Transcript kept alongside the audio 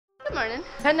morning.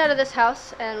 Heading out of this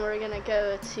house and we're gonna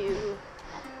go to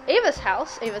Ava's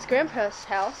house, Ava's grandpa's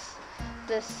house.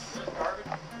 This,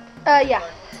 yeah.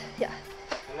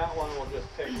 And that one we'll just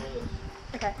take with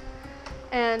us. Okay.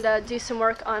 And do some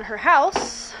work on her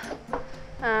house.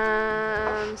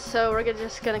 So we're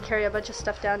just gonna carry a bunch of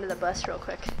stuff down to the bus real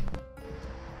quick.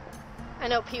 I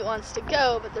know Pete wants to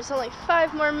go, but there's only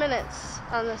 5 more minutes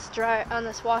on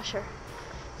this washer,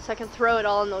 so I can throw it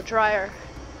all in the dryer.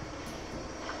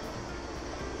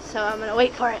 So I'm gonna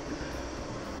wait for it.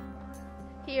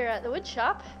 Here at the wood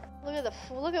shop, look at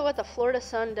what the Florida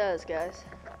sun does, guys.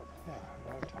 Yeah,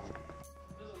 no time.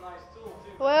 This is a nice tool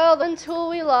too. Well, the tool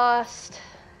we lost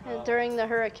during the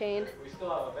hurricane. We still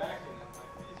have a vacuum in my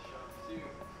Pete's shop too.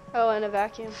 Oh, and a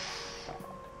vacuum.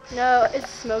 No, it's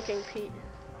smoking, Pete.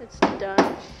 It's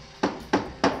done.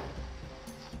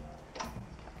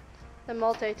 The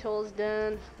multi-tool's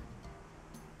done.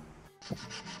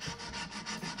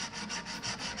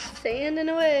 Sanding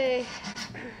away.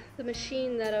 The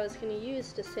machine that I was going to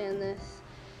use to sand this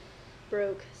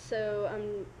broke, so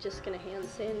I'm just going to hand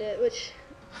sand it, which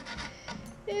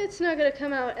it's not going to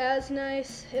come out as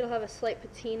nice. It'll have a slight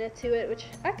patina to it, which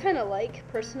I kind of like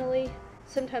personally.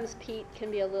 Sometimes Pete can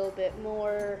be a little bit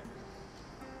more,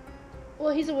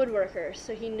 well, he's a woodworker,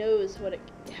 so he knows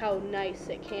how nice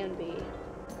it can be.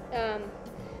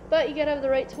 But you gotta have the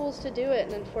right tools to do it,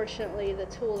 and unfortunately the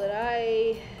tool that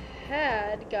I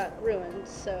had got ruined,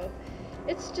 so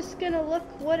it's just gonna look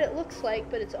what it looks like,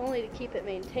 but it's only to keep it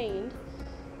maintained.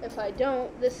 If I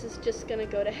don't, this is just gonna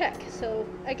go to heck. So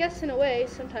I guess in a way,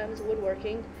 sometimes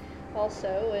woodworking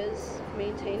also is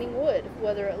maintaining wood,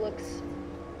 whether it looks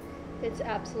its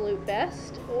absolute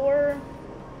best or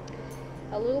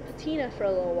a little patina for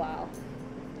a little while.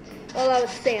 While I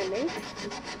was sanding,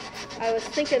 I was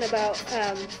thinking about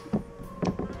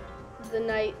the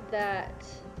night that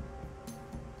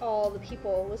all the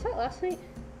people, was that last night?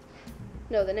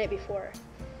 No, the night before,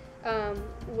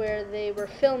 where they were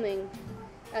filming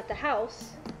at the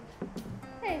house.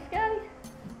 Hey, Scotty.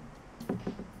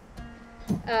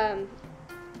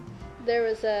 There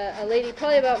was a lady,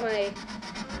 probably about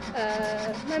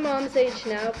my mom's age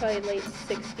now, probably late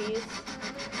 60s,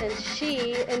 and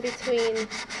she, in between,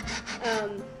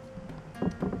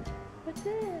 what's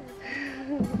that?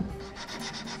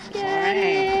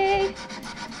 Scotty!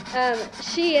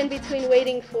 She, in between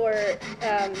waiting for,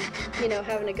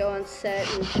 having to go on set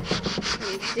and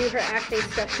do her acting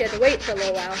stuff, she had to wait for a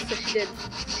little while, so she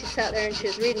sat there and she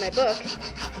was reading my book,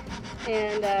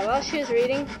 and while she was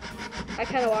reading, I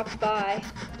kind of walked by,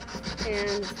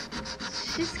 and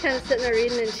she's kind of sitting there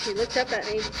reading, and she looked up at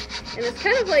me, and it's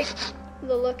kind of like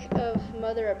the look of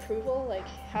mother approval, like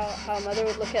how a mother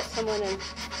would look at someone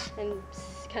and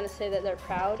kind of say that they're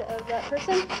proud of that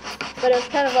person. But it was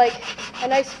kind of like a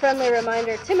nice friendly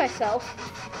reminder to myself,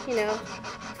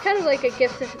 it's kind of like a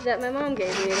gift that my mom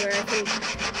gave me, where I can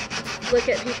look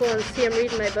at people and see them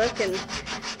reading my book and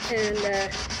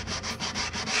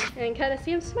kind of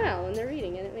see them smile when they're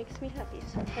reading, and it makes me happy.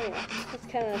 So anyway, that's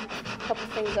kind of a couple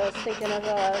things I was thinking of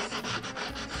while I was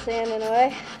sanding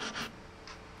away.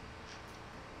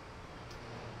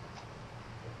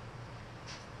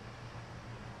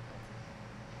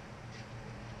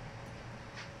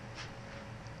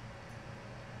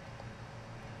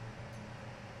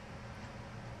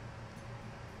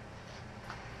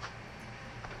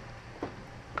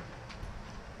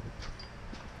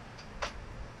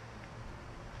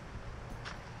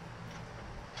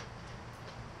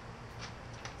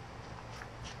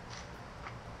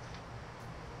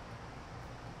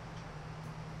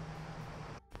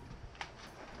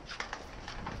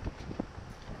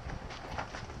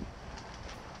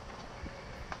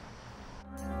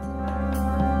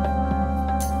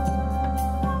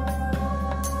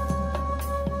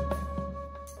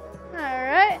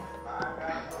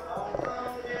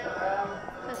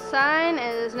 Sign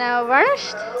is now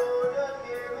varnished.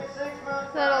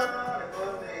 That'll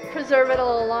preserve it a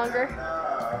little longer.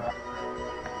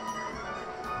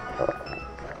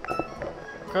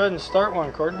 Go ahead and start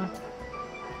one, Courtney.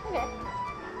 Okay.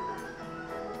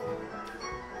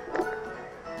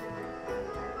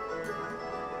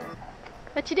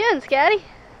 What you doing, Scotty?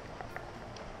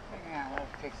 Yeah, I'll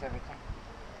fix everything.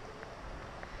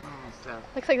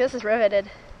 Looks like this is riveted.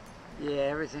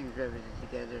 Yeah, everything's riveted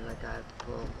together. Like I have to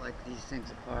pull these things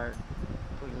apart,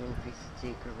 put a little piece of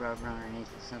teak or rubber underneath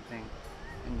or something,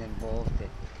 and then bolt it.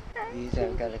 These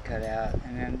I've got to cut out,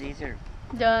 and then these are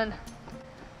done.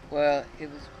 Well, it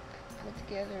was put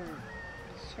together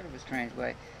sort of a strange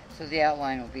way. So the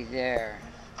outline will be there,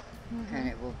 and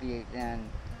it will be then.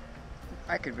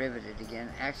 I could rivet it again.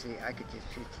 Actually, I could just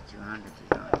 5200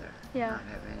 it on there. Yeah. Not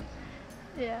have anything.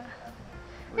 Yeah.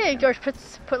 Yeah, George put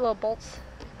little bolts,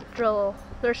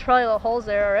 there's probably little holes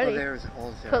there already. Oh, there's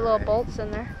holes there. Put little already. bolts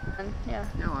in there. And, yeah.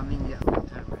 No, I mean the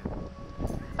all-time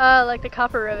rivet. Like the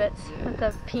copper rivets with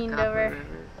the peened Copper over. rivets.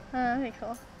 Oh, that'd be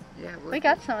cool. Yeah, We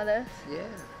got some of those. Yeah.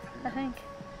 I think.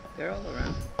 They're all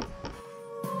around.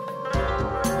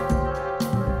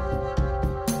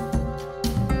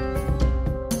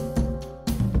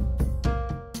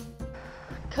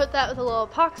 Coat that with a little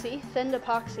epoxy, thinned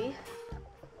epoxy.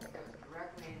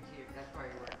 Directly into your, that's why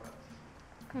you wear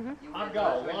gloves. Mhm. You wear I've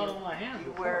got a gloves lot when on my hands.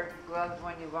 You before. wear gloves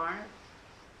when you varnish?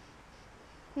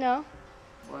 No.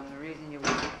 Well, and the reason you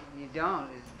don't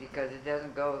is because it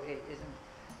doesn't go, it isn't,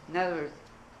 in other words,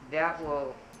 that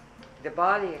will, the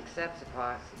body accepts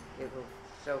epoxy. It will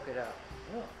soak it up.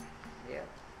 Oh. Yeah.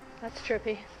 That's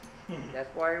trippy.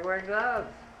 That's why you're wearing gloves.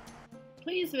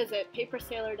 Please visit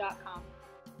papersailor.com.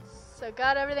 So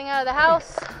got everything out of the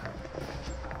house.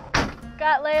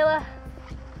 Got Layla.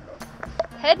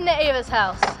 Heading to Ava's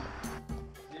house.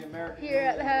 The American Here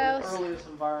at the Indians house. were the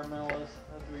earliest environmentalists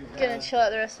that we've Gonna had chill out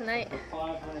the rest of the night. for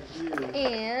 500 years.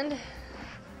 And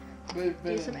They've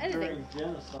been do some editing. enduring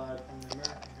genocide from the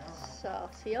American government. so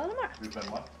I'll see y'all tomorrow. We've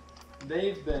been what?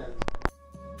 They've been